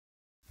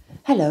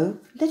Hello,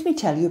 let me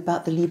tell you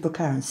about the libre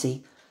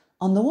currency.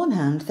 On the one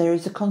hand, there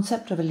is the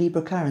concept of a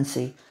libre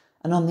currency,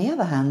 and on the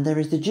other hand, there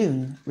is the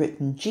June,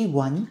 written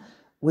G1,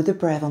 with a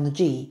breve on the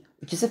G,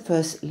 which is the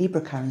first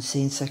libre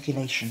currency in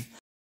circulation.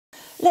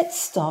 Let's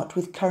start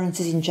with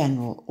currencies in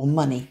general, or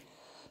money.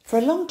 For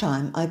a long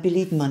time, I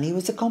believed money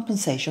was a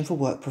compensation for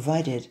work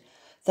provided.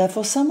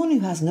 Therefore, someone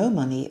who has no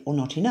money, or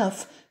not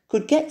enough,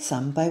 could get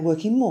some by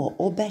working more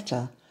or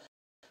better.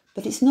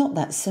 But it's not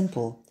that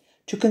simple.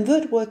 To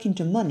convert work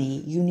into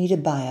money, you need a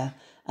buyer,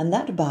 and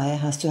that buyer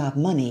has to have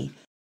money.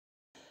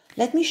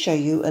 Let me show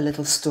you a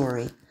little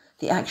story.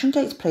 The action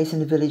takes place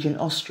in a village in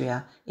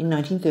Austria in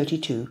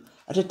 1932,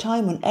 at a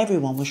time when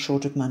everyone was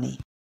short of money.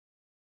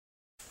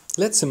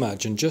 Let's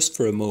imagine just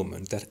for a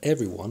moment that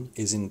everyone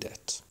is in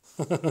debt.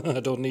 I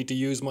don't need to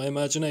use my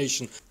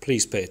imagination.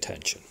 Please pay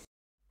attention.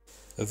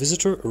 A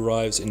visitor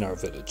arrives in our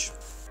village.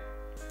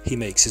 He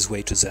makes his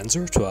way to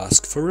Zenzer to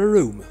ask for a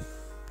room.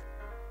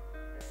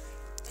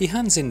 He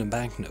hands in a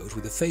banknote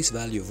with a face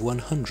value of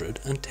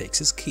 100 and takes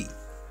his key.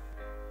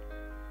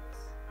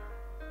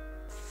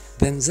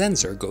 Then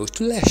Zenzer goes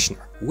to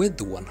Lechner with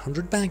the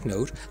 100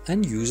 banknote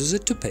and uses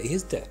it to pay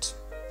his debt.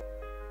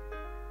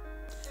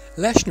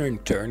 Lechner in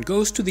turn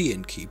goes to the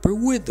innkeeper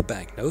with the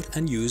banknote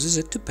and uses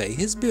it to pay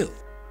his bill.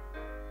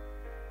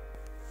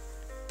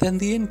 Then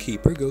the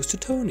innkeeper goes to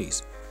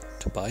Tony's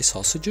to buy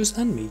sausages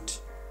and meat.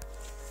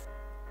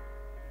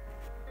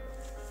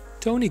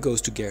 Tony goes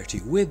to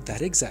Gertie with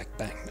that exact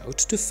banknote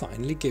to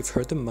finally give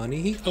her the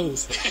money he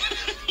owes her.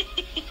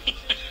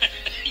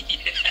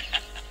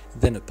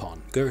 Then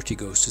upon, Gertie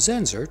goes to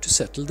Zenzer to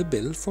settle the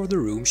bill for the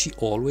room she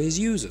always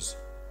uses.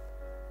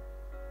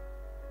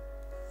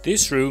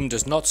 This room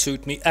does not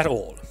suit me at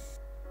all.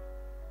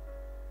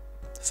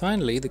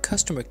 Finally, the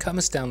customer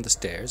comes down the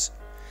stairs,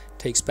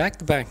 takes back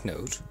the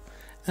banknote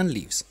and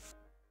leaves.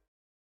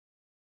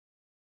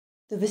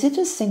 The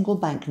visitor's single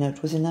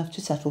banknote was enough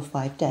to settle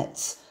 5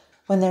 debts.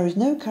 When there is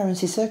no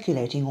currency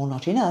circulating or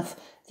not enough,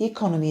 the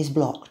economy is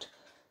blocked.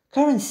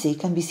 Currency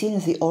can be seen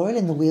as the oil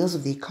in the wheels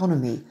of the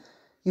economy.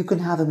 You can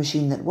have a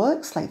machine that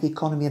works, like the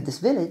economy of this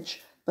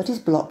village, but is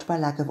blocked by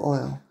lack of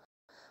oil.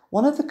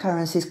 One of the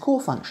currency's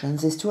core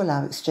functions is to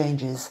allow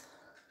exchanges.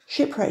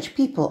 Shipwrecked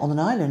people on an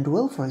island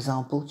will, for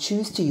example,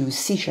 choose to use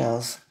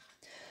seashells.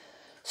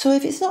 So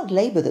if it's not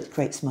labour that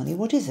creates money,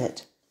 what is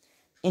it?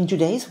 In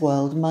today's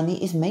world,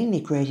 money is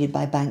mainly created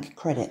by bank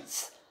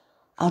credits.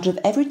 Out of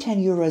every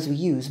 10 euros we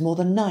use, more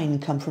than 9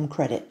 come from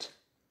credit.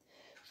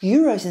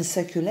 Euros in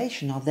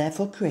circulation are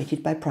therefore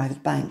created by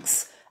private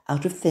banks,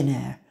 out of thin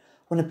air,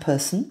 when a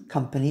person,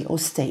 company or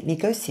state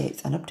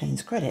negotiates and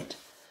obtains credit.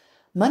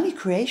 Money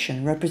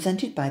creation,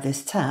 represented by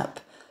this tap,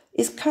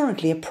 is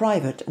currently a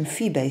private and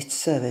fee-based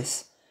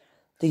service.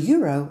 The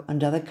euro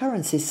and other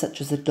currencies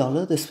such as the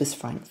dollar, the Swiss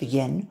franc, the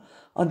yen,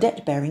 are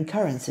debt-bearing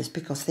currencies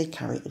because they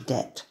carry a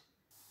debt.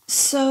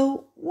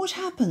 So, what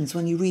happens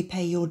when you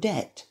repay your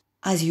debt?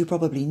 As you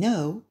probably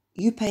know,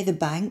 you pay the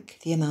bank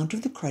the amount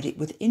of the credit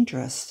with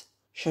interest,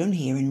 shown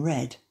here in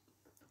red.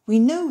 We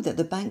know that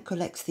the bank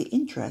collects the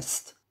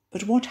interest,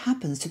 but what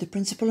happens to the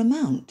principal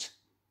amount?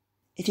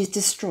 It is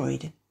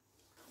destroyed.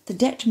 The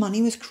debt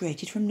money was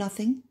created from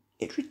nothing,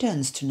 it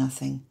returns to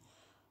nothing.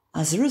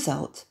 As a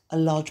result, a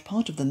large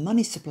part of the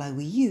money supply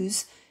we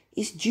use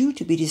is due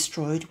to be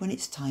destroyed when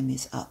its time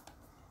is up.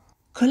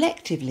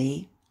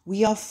 Collectively,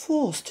 we are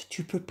forced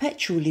to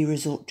perpetually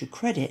resort to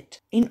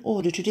credit in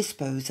order to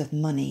dispose of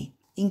money,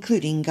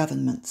 including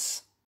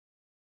governments.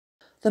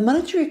 The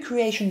monetary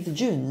creation of the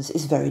Junes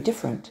is very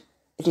different.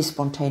 It is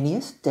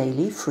spontaneous,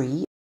 daily,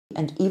 free,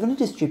 and evenly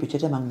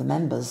distributed among the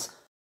members.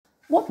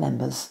 What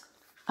members?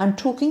 I'm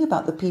talking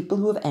about the people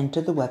who have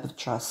entered the web of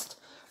trust,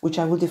 which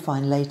I will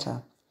define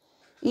later.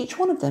 Each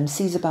one of them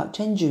sees about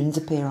 10 Junes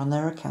appear on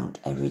their account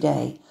every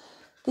day.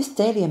 This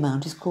daily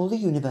amount is called the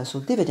universal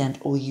dividend,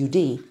 or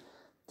UD.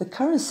 The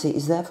currency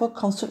is therefore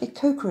constantly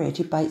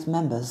co-created by its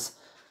members.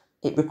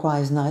 It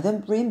requires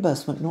neither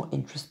reimbursement nor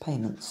interest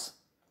payments.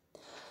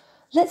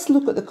 Let's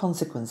look at the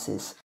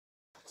consequences.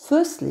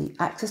 Firstly,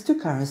 access to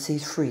currency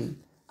is free,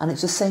 and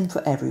it's the same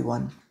for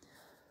everyone.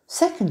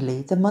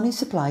 Secondly, the money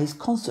supply is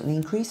constantly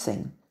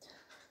increasing.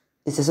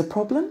 Is this a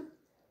problem?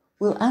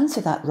 We'll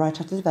answer that right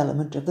at the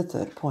development of the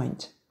third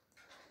point.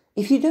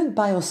 If you don't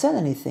buy or sell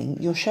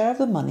anything, your share of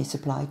the money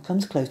supply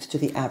comes closer to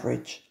the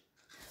average.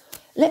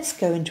 Let's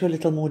go into a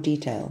little more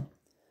detail.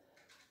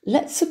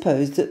 Let's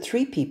suppose that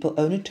 3 people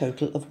own a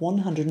total of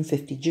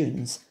 150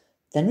 Junes,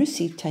 then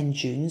receive 10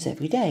 Junes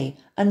every day,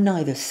 and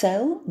neither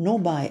sell nor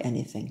buy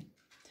anything.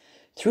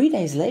 3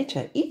 days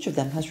later, each of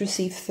them has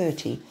received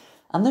 30,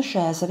 and the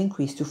shares have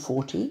increased to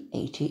 40,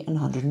 80, and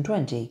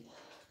 120.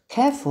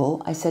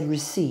 Careful, I said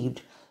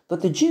received,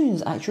 but the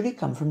Junes actually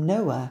come from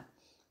nowhere.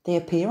 They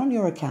appear on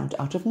your account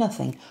out of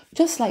nothing,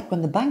 just like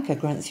when the banker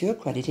grants you a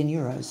credit in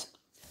euros.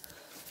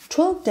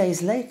 12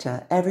 days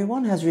later,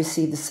 everyone has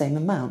received the same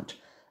amount,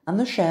 and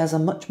the shares are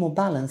much more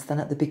balanced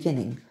than at the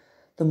beginning.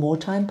 The more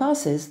time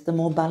passes, the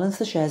more balanced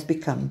the shares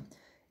become.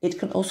 It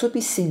can also be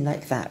seen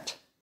like that.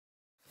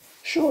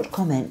 Short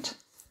comment.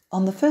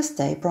 On the first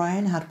day,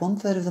 Brian had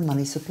 1/3 of the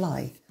money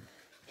supply.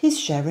 His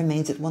share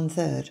remains at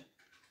 1/3.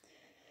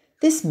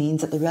 This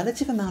means that the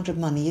relative amount of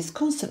money is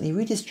constantly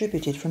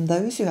redistributed from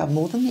those who have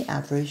more than the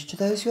average to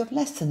those who have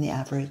less than the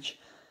average,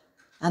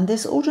 and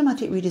this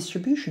automatic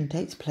redistribution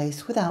takes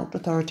place without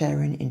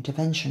authoritarian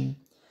intervention.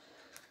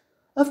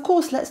 Of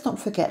course, let's not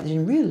forget that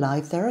in real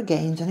life there are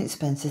gains and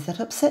expenses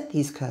that upset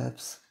these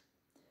curves.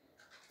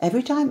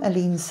 Every time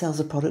Aline sells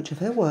a product of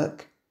her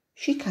work,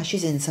 she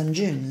cashes in some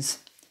dunes,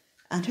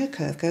 and her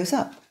curve goes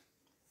up.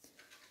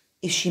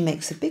 If she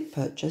makes a big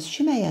purchase,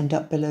 she may end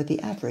up below the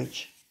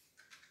average.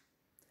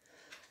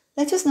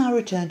 Let us now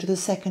return to the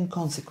second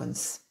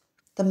consequence.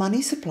 The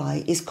money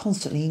supply is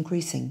constantly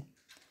increasing.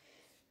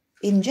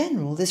 In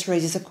general, this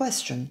raises a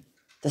question.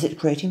 Does it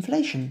create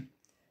inflation?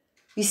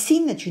 We've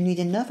seen that you need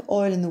enough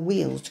oil in the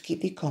wheels to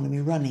keep the economy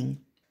running.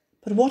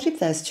 But what if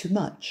there's too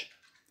much?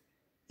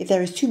 If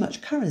there is too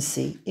much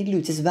currency, it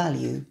loses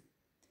value.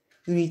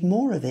 You need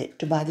more of it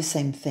to buy the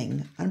same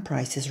thing, and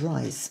prices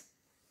rise.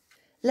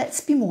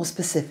 Let's be more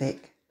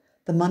specific.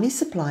 The money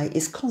supply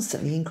is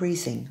constantly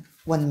increasing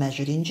when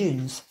measured in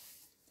dunes.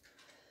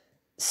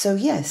 So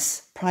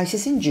yes,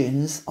 prices in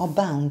dunes are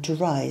bound to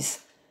rise,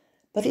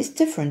 but it's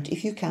different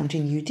if you count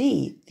in UD,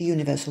 the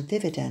universal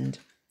dividend.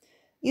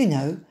 You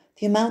know,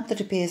 the amount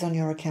that appears on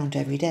your account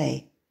every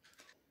day.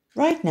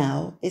 Right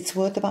now, it's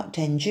worth about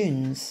 10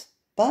 dunes,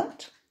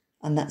 but,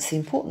 and that's the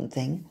important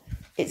thing,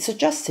 it's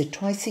adjusted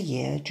twice a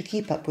year to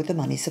keep up with the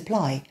money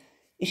supply.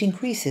 It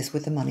increases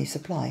with the money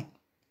supply.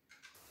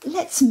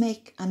 Let's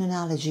make an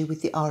analogy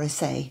with the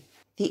RSA,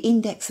 the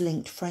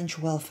index-linked French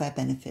welfare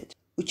benefit,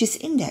 which is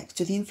indexed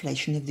to the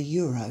inflation of the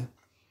euro.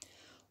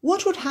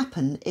 What would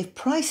happen if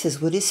prices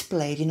were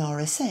displayed in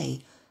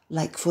RSA,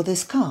 like for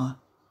this car?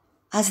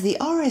 As the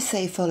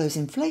RSA follows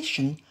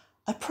inflation,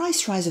 a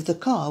price rise of the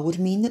car would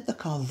mean that the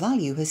car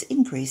value has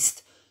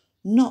increased,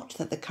 not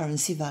that the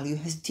currency value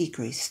has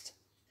decreased.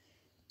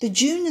 The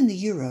dune and the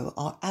euro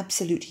are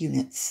absolute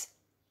units,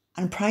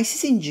 and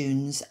prices in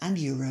dunes and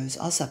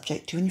euros are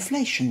subject to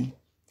inflation.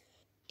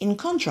 In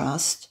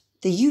contrast,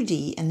 the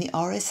UD and the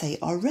RSA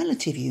are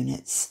relative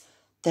units.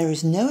 There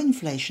is no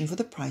inflation for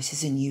the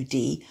prices in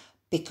UD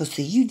because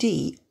the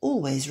UD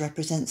always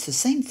represents the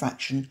same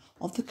fraction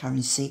of the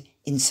currency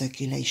in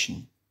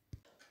circulation.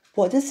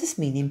 What does this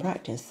mean in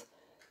practice?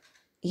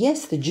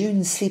 Yes, the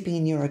dunes sleeping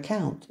in your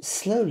account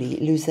slowly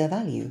lose their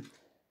value,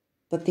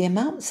 but the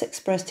amounts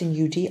expressed in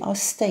UD are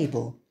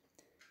stable.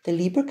 The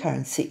libre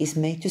currency is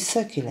made to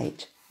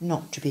circulate,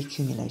 not to be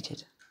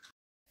accumulated.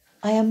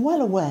 I am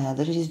well aware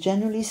that it is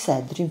generally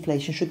said that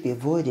inflation should be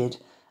avoided,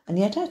 and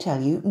yet I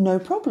tell you, no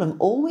problem,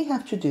 all we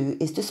have to do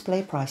is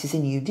display prices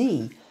in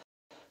UD.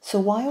 So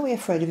why are we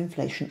afraid of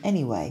inflation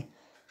anyway?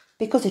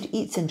 Because it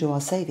eats into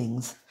our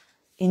savings.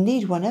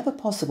 Indeed, whenever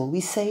possible, we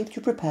save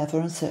to prepare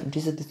for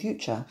uncertainties of the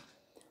future.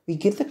 We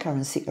give the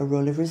currency a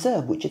role of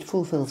reserve, which it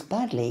fulfills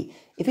badly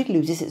if it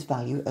loses its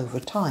value over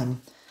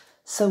time.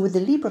 So with the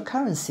libre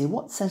currency,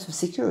 what sense of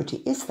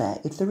security is there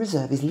if the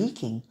reserve is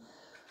leaking?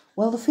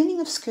 Well, the feeling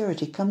of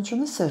security comes from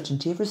the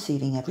certainty of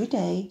receiving every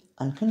day,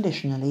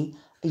 unconditionally,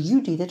 a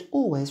UD that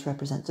always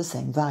represents the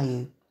same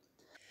value.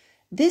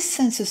 This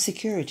sense of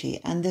security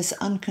and this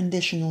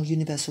unconditional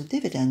universal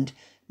dividend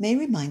may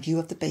remind you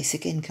of the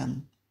basic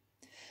income.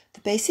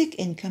 The basic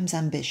income's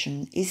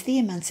ambition is the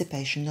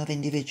emancipation of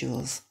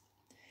individuals.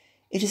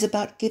 It is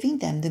about giving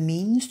them the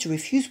means to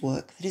refuse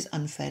work that is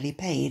unfairly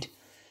paid,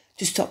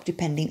 to stop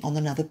depending on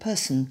another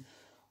person,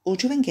 or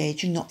to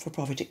engage in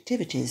not-for-profit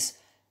activities,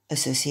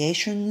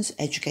 associations,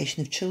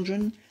 education of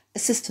children,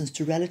 assistance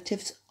to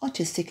relatives,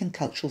 artistic and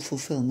cultural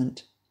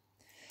fulfillment.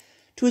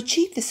 To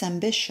achieve this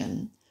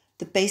ambition,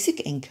 the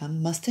basic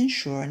income must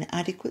ensure an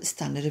adequate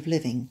standard of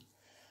living.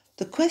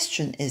 The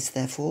question is,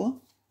 therefore,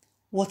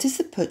 what is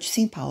the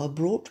purchasing power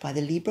brought by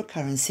the libre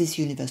currency's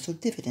universal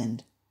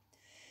dividend?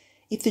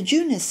 If the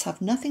Junists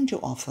have nothing to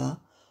offer,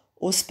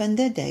 or spend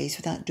their days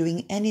without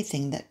doing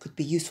anything that could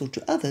be useful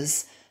to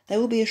others, there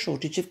will be a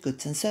shortage of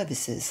goods and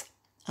services,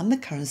 and the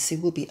currency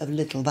will be of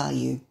little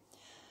value.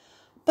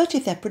 But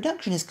if their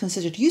production is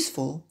considered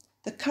useful,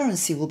 the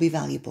currency will be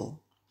valuable.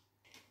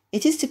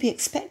 It is to be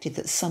expected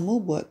that some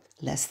will work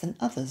less than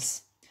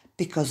others,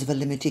 because of a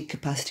limited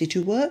capacity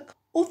to work,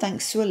 or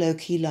thanks to a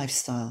low-key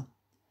lifestyle.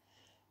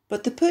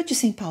 But the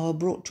purchasing power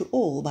brought to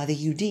all by the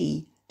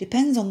UD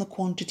depends on the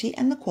quantity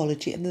and the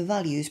quality of the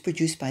values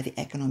produced by the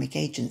economic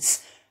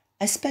agents,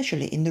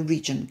 especially in the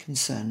region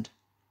concerned.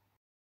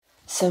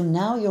 So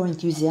now you're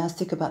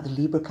enthusiastic about the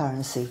libre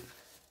currency,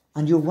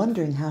 and you're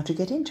wondering how to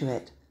get into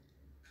it.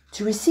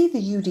 To receive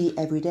the UD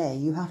every day,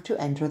 you have to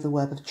enter the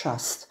web of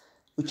trust,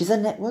 which is a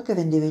network of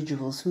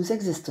individuals whose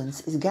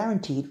existence is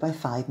guaranteed by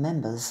 5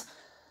 members.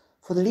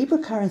 For the libre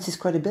currency's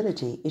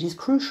credibility, it is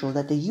crucial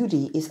that the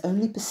UD is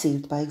only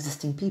perceived by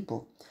existing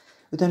people,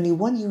 with only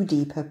 1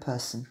 UD per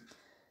person.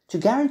 To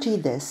guarantee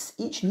this,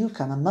 each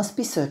newcomer must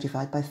be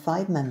certified by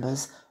 5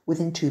 members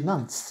within 2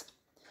 months.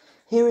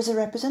 Here is a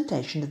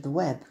representation of the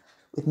web,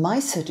 with my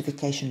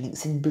certification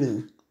links in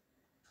blue.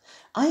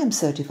 I am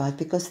certified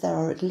because there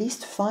are at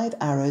least 5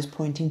 arrows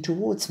pointing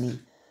towards me.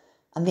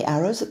 and the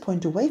arrows that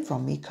point away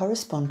from me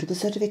correspond to the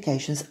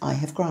certifications I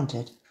have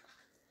granted.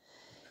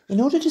 In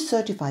order to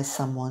certify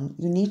someone,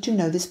 you need to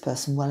know this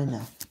person well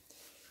enough.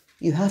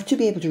 You have to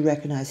be able to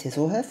recognize his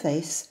or her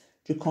face,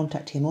 to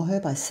contact him or her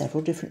by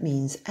several different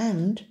means,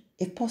 and,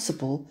 if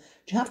possible,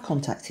 to have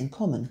contacts in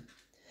common.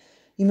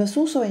 You must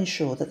also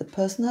ensure that the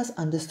person has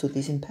understood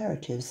these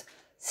imperatives,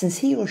 since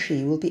he or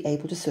she will be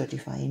able to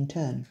certify in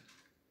turn.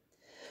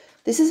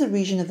 This is a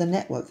region of the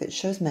network that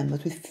shows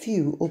members with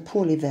few or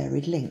poorly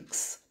varied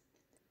links.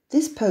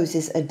 This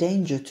poses a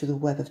danger to the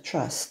web of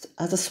trust,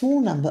 as a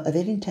small number of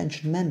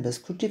ill-intentioned members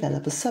could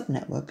develop a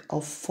subnetwork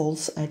of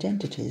false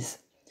identities.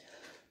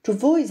 To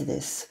avoid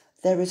this,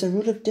 there is a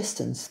rule of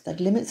distance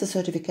that limits the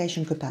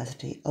certification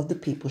capacity of the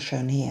people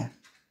shown here.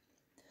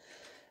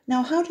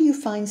 Now, how do you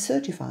find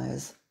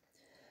certifiers?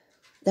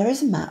 There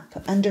is a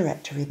map and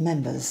directory of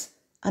members,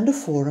 and a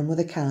forum with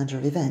a calendar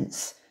of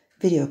events,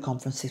 video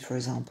conferences for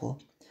example.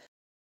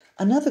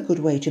 Another good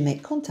way to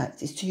make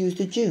contacts is to use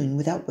the June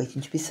without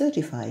waiting to be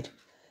certified.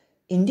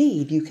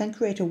 Indeed, you can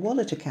create a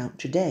wallet account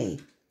today.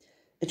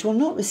 It will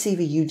not receive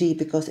a UD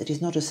because it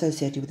is not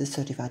associated with a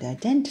certified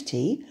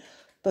identity,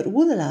 but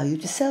will allow you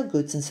to sell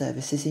goods and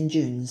services in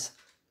Junes.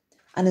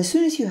 And as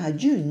soon as you have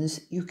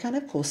Junes, you can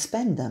of course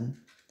spend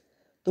them.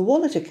 The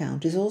wallet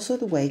account is also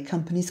the way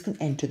companies can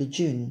enter the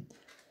June.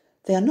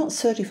 They are not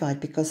certified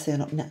because they are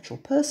not natural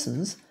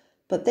persons,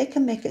 but they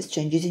can make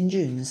exchanges in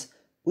Junes,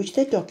 which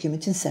they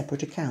document in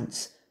separate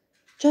accounts,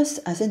 just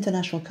as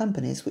international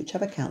companies which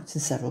have accounts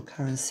in several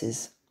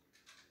currencies.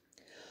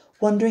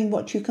 Wondering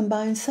what you can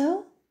buy and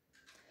sell?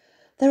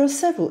 There are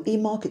several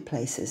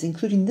e-marketplaces,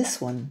 including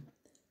this one.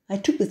 I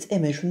took this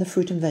image from the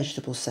fruit and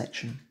vegetables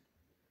section.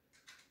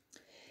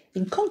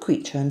 In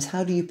concrete terms,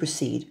 how do you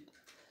proceed?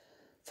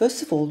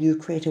 First of all, you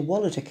create a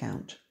wallet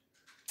account.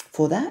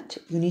 For that,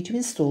 you need to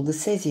install the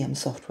Cesium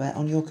software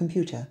on your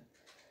computer.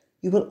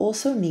 You will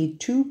also need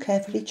 2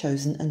 carefully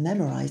chosen and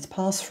memorized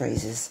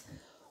passphrases.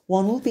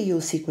 One will be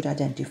your secret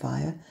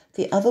identifier,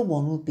 the other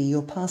one will be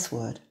your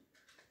password.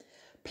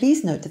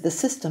 Please note that the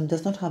system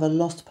does not have a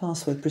lost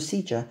password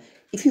procedure.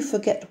 If you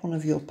forget one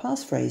of your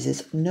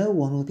passphrases, no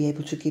one will be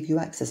able to give you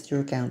access to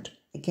your account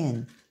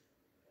again.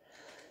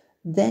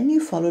 Then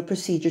you follow a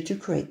procedure to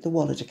create the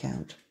wallet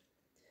account.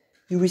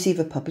 You receive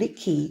a public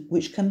key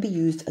which can be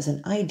used as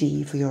an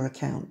ID for your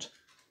account.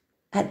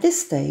 At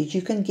this stage,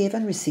 you can give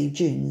and receive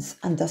Junes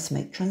and thus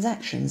make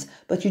transactions,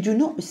 but you do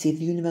not receive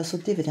the universal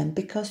dividend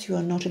because you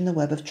are not in the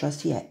web of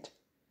trust yet.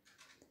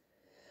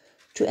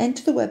 To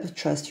enter the web of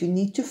trust, you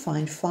need to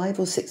find 5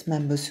 or 6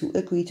 members who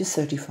agree to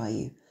certify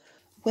you.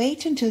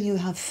 Wait until you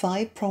have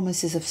 5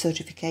 promises of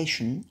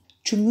certification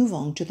to move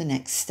on to the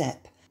next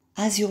step,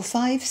 as your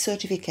 5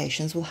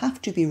 certifications will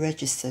have to be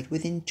registered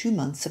within 2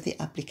 months of the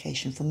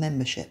application for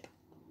membership.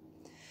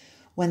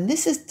 When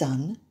this is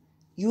done,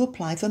 you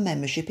apply for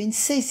membership in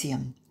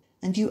Cesium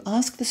and you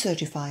ask the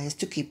certifiers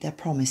to keep their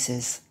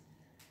promises.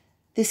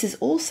 This is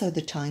also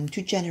the time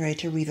to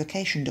generate a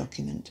revocation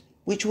document,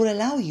 which will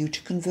allow you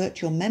to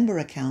convert your member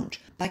account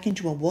back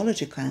into a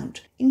wallet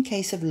account in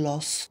case of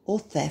loss or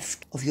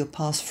theft of your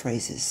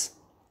passphrases.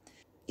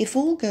 If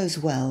all goes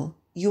well,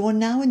 you are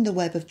now in the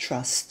web of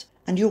trust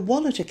and your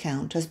wallet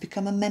account has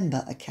become a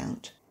member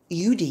account.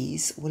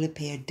 UDs will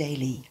appear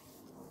daily.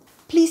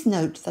 Please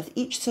note that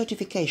each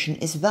certification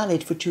is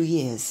valid for 2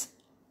 years.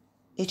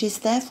 It is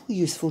therefore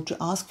useful to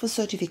ask for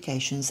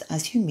certifications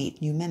as you meet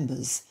new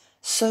members,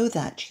 so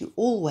that you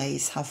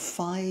always have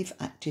 5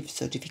 active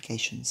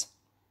certifications.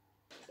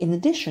 In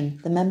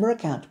addition, the member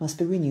account must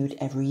be renewed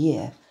every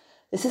year.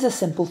 This is a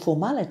simple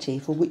formality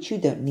for which you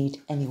don't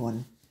need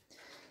anyone.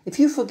 If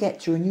you forget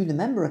to renew the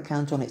member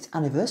account on its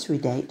anniversary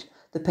date,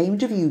 the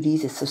payment of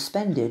UDs is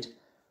suspended.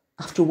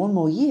 After 1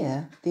 more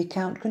year, the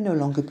account can no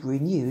longer be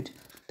renewed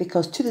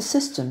because to the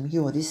system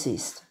you are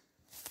deceased.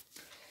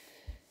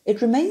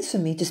 It remains for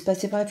me to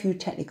specify a few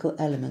technical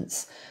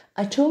elements.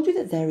 I told you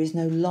that there is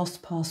no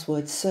lost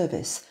password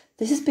service.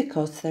 This is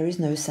because there is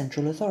no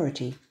central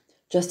authority,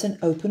 just an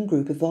open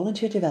group of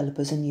volunteer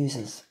developers and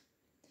users.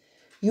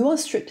 You are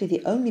strictly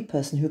the only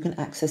person who can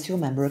access your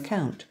member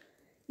account.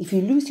 If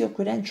you lose your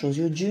credentials,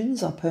 your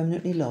Junes are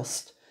permanently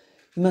lost.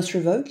 You must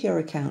revoke your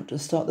account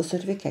and start the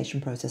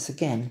certification process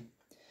again.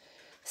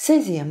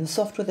 Cesium, the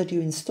software that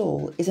you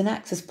install, is an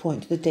access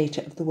point to the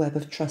data of the web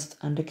of trust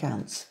and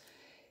accounts.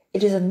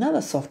 It is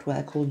another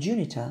software called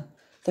Junitor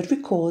that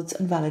records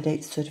and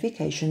validates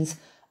certifications,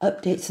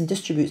 updates and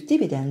distributes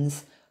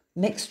dividends,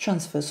 makes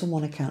transfers from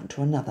one account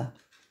to another.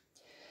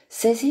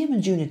 Cesium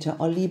and Junitor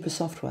are libre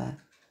software.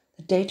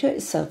 The data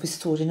itself is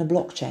stored in a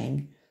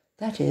blockchain,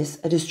 that is,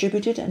 a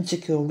distributed and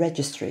secure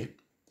registry.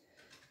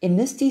 In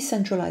this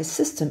decentralized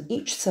system,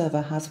 each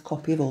server has a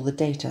copy of all the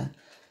data.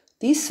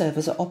 These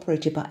servers are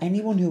operated by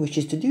anyone who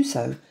wishes to do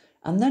so,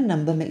 and their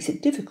number makes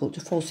it difficult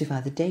to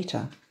falsify the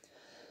data.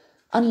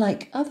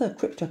 Unlike other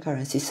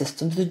cryptocurrency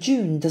systems, the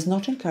June does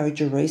not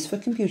encourage a race for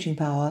computing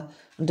power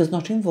and does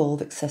not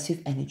involve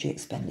excessive energy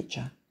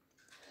expenditure.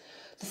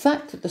 The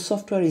fact that the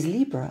software is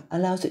Libre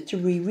allows it to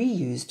be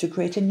reused to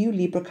create a new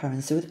Libre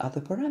currency with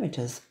other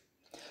parameters.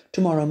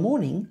 Tomorrow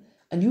morning,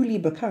 A new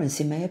libre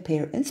currency may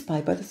appear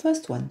inspired by the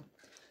first one,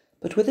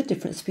 but with a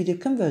different speed of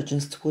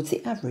convergence towards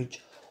the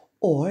average,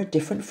 or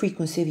different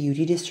frequency of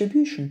UD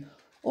distribution,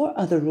 or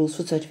other rules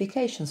for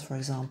certifications, for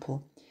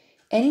example.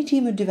 Any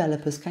team of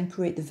developers can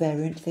create the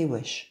variant they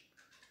wish.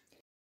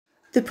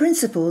 The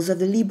principles of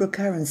the libre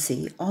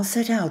currency are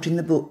set out in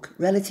the book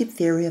Relative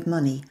Theory of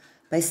Money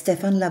by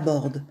Stéphane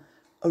Laborde,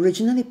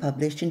 originally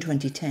published in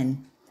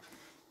 2010.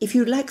 If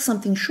you'd like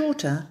something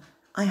shorter,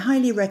 I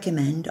highly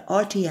recommend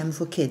RTM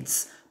for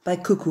Kids by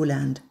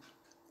Cuckooland.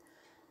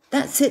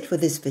 That's it for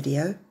this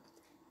video.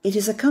 It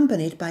is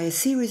accompanied by a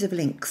series of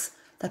links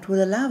that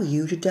will allow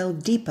you to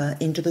delve deeper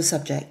into the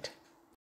subject.